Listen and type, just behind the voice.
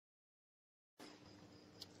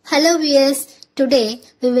Hello viewers, today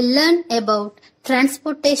we will learn about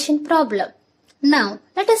transportation problem. Now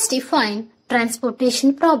let us define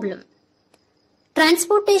transportation problem.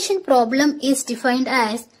 Transportation problem is defined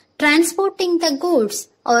as transporting the goods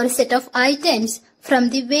or set of items from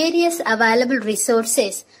the various available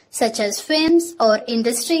resources such as firms or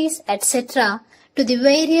industries etc. to the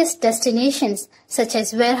various destinations such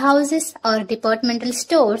as warehouses or departmental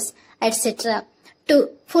stores etc. to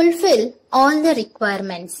fulfill all the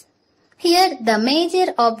requirements. Here the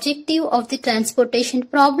major objective of the transportation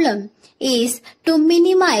problem is to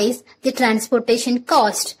minimize the transportation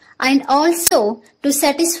cost and also to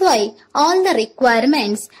satisfy all the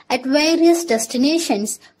requirements at various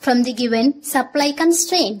destinations from the given supply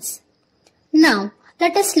constraints. Now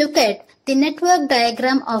let us look at the network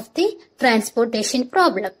diagram of the transportation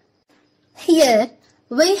problem. Here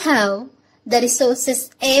we have the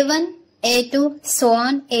resources A1, A2, so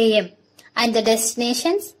on, AM and the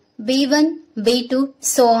destinations B1, B2,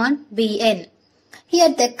 so on, Bn. Here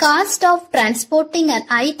the cost of transporting an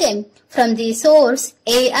item from the source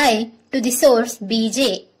Ai to the source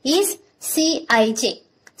Bj is Cij.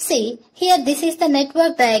 See, here this is the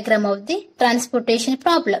network diagram of the transportation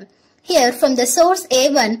problem. Here from the source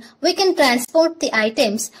A1 we can transport the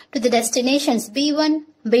items to the destinations B1,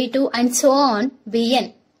 B2 and so on,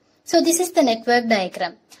 Bn. So this is the network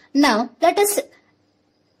diagram. Now let us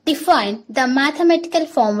define the mathematical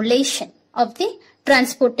formulation of the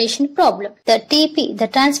transportation problem. The TP, the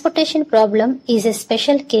transportation problem, is a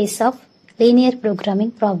special case of linear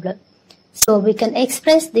programming problem. So we can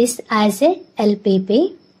express this as a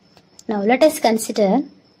LPP. Now let us consider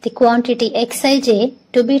the quantity Xij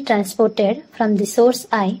to be transported from the source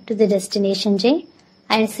I to the destination J,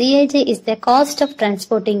 and Cij is the cost of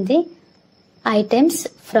transporting the items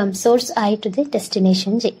from source I to the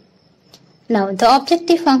destination J. Now the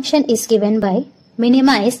objective function is given by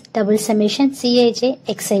minimize double summation Cij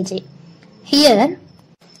Xij. Here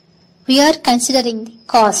we are considering the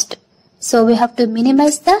cost. So we have to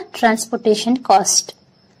minimize the transportation cost.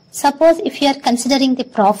 Suppose if you are considering the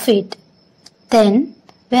profit, then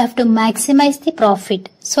we have to maximize the profit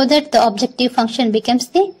so that the objective function becomes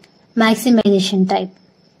the maximization type.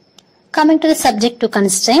 Coming to the subject to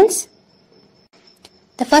constraints.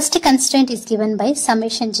 The first constraint is given by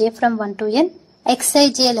summation j from 1 to n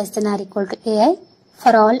xij less than or equal to ai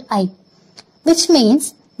for all I, which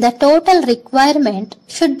means the total requirement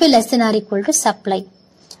should be less than or equal to supply.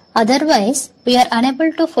 Otherwise, we are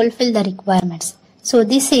unable to fulfill the requirements. So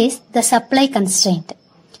this is the supply constraint.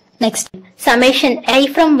 Next, summation I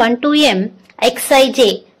from 1 to m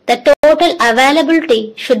xij, the total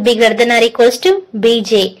availability should be greater than or equals to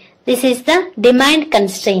bj. This is the demand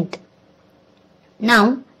constraint.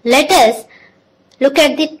 Now, let us look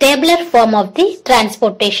at the tabular form of the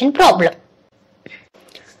transportation problem.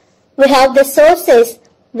 We have the sources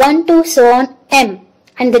 1 to so on m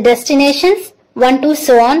and the destinations 1 to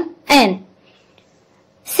so on n.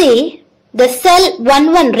 See, the cell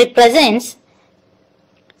 11 represents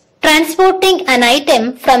transporting an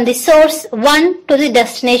item from the source 1 to the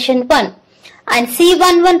destination 1, and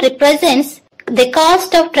C11 represents the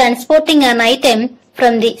cost of transporting an item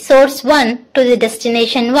from the source 1 to the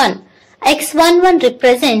destination 1. X11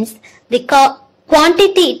 represents the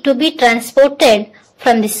quantity to be transported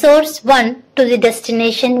from the source 1 to the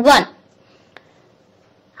destination 1.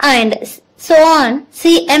 And so on,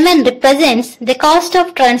 Cmn represents the cost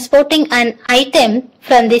of transporting an item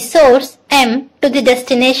from the source m to the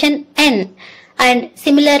destination n. And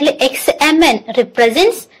similarly, Xmn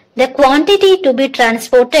represents the quantity to be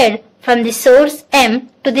transported from the source m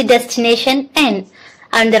to the destination n.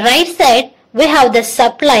 On the right side, we have the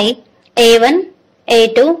supply A1,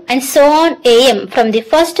 A2 and so on AM. From the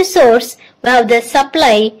first source, we have the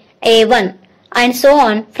supply A1 and so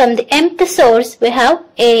on. From the mth source, we have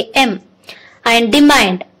AM. And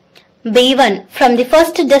demand B1. From the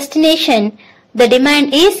first destination, the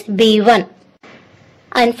demand is B1.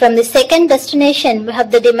 And from the second destination, we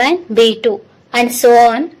have the demand B2 and so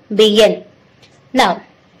on Bn. Now,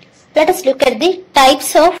 let us look at the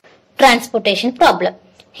types of transportation problem.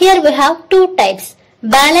 Here we have two types,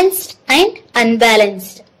 balanced and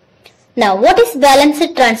unbalanced. Now what is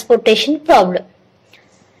balanced transportation problem?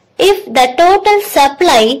 If the total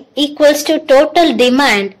supply equals to total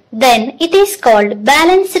demand, then it is called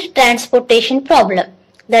balanced transportation problem.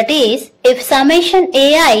 That is, if summation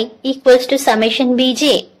ai equals to summation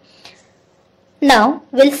bj. Now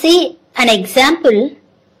we'll see an example.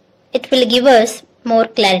 It will give us more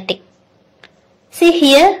clarity. See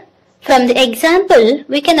here, from the example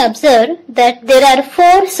we can observe that there are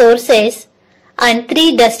 4 sources and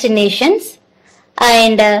 3 destinations,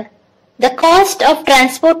 and the cost of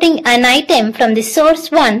transporting an item from the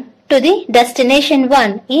source 1 to the destination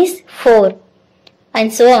 1 is 4,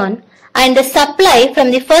 and so on. And the supply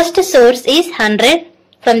from the first source is 100,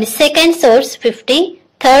 from the second source 50,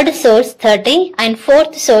 third source 30, and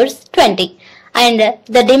fourth source 20. And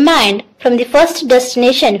the demand from the first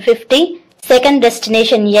destination 50, second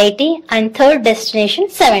destination 80, and third destination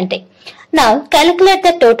 70. Now calculate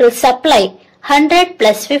the total supply. 100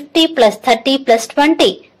 plus 50 plus 30 plus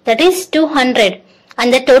 20, that is 200,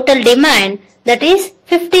 and the total demand, that is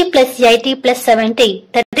 50 plus 80 plus 70,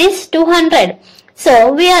 that is 200.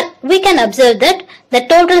 So we can observe that the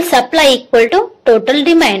total supply equal to total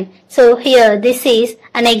demand. So here this is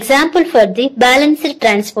an example for the balanced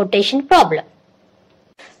transportation problem.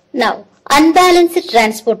 Now unbalanced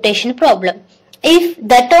transportation problem. If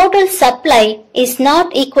the total supply is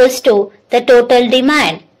not equals to the total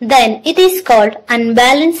demand, then it is called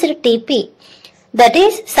unbalanced TP. That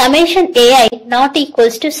is summation AI not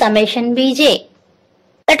equals to summation Bj.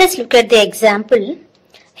 Let us look at the example.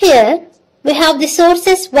 Here we have the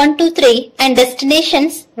sources 1, 2, 3 and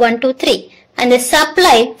destinations 1, 2, 3. And the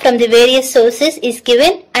supply from the various sources is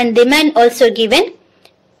given and demand also given.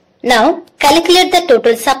 Now calculate the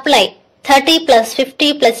total supply. 30 plus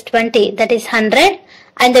 50 plus 20, that is 100,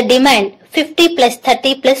 and the demand 50 plus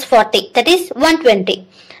 30 plus 40, that is 120.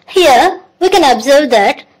 Here we can observe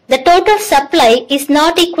that the total supply is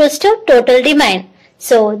not equals to total demand.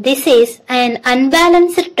 So this is an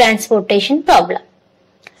unbalanced transportation problem.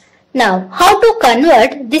 Now how to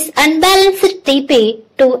convert this unbalanced TP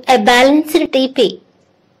to a balanced TP?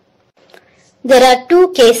 There are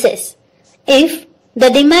two cases. If the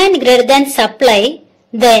demand greater than supply,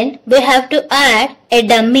 then we have to add a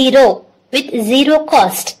dummy row with zero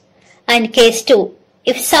cost. And case 2,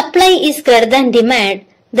 if supply is greater than demand,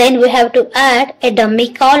 then we have to add a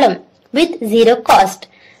dummy column with zero cost.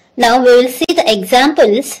 Now we will see the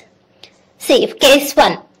examples. See, if case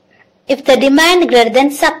 1, if the demand greater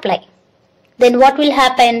than supply, then what will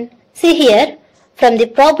happen? See here, from the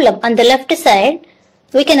problem on the left side,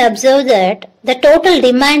 we can observe that the total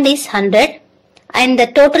demand is 100 and the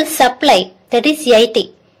total supply, that is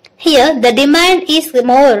 80. Here the demand is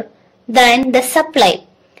more than the supply.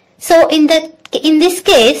 So in this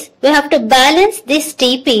case we have to balance this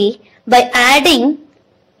TP by adding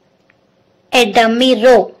a dummy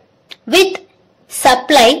row with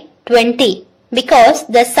supply 20, because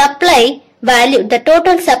the supply value, the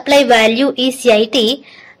total supply value is 80.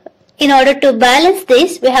 In order to balance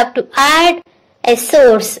this, we have to add a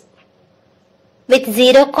source with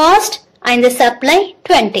zero cost and the supply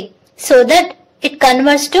 20, so that it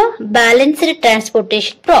converts to balanced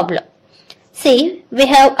transportation problem. See, we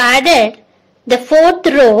have added the fourth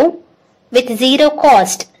row with zero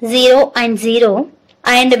cost, 0 and 0,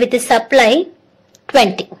 and with the supply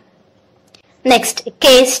 20. Next,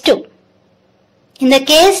 case 2. In the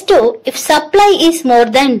case 2, if supply is more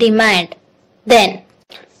than demand, then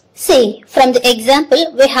see, from the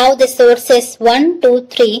example we have the sources 1, 2,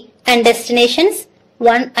 3 and destinations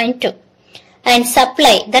 1 and 2. And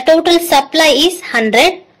supply, the total supply is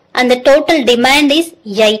 100 and the total demand is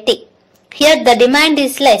 80. Here the demand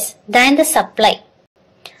is less than the supply.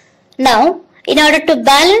 Now, in order to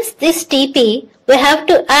balance this TP, we have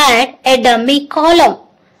to add a dummy column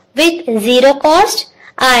with zero cost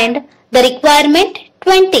and the requirement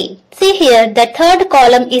 20. See here, the third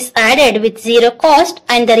column is added with zero cost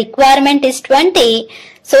and the requirement is 20,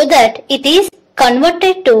 so that it is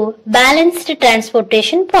converted to balanced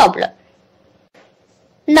transportation problem.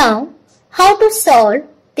 Now, how to solve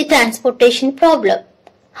the transportation problem?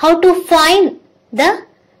 How to find the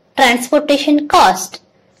transportation cost?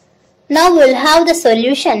 Now we will have the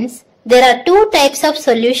solutions. There are two types of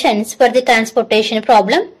solutions for the transportation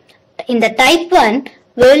problem. In the type 1,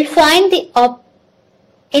 we will find the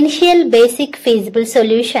initial basic feasible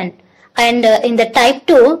solution, and in the type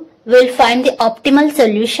 2, we will find the optimal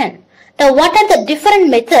solution. Now what are the different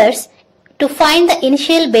methods to find the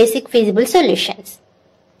initial basic feasible solutions?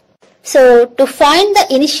 So to find the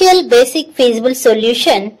initial basic feasible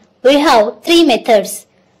solution, we have three methods: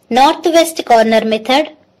 northwest corner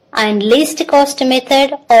method and least cost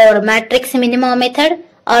method or matrix minima method,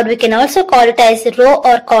 or we can also call it as row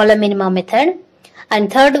or column minima method.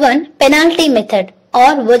 And third one, penalty method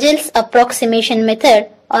or Vogel's approximation method,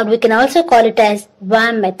 or we can also call it as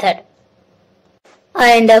VAM method.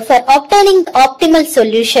 And for obtaining the optimal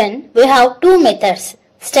solution, we have two methods: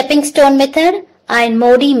 stepping stone method and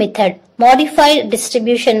MODI method, modified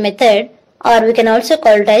distribution method, or we can also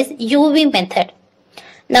call it as UV method.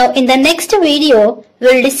 Now in the next video, we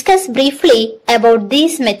will discuss briefly about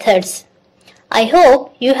these methods. I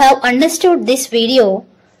hope you have understood this video.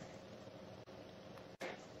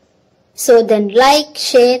 So then like,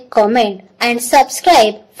 share, comment and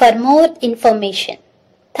subscribe for more information.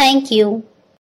 Thank you.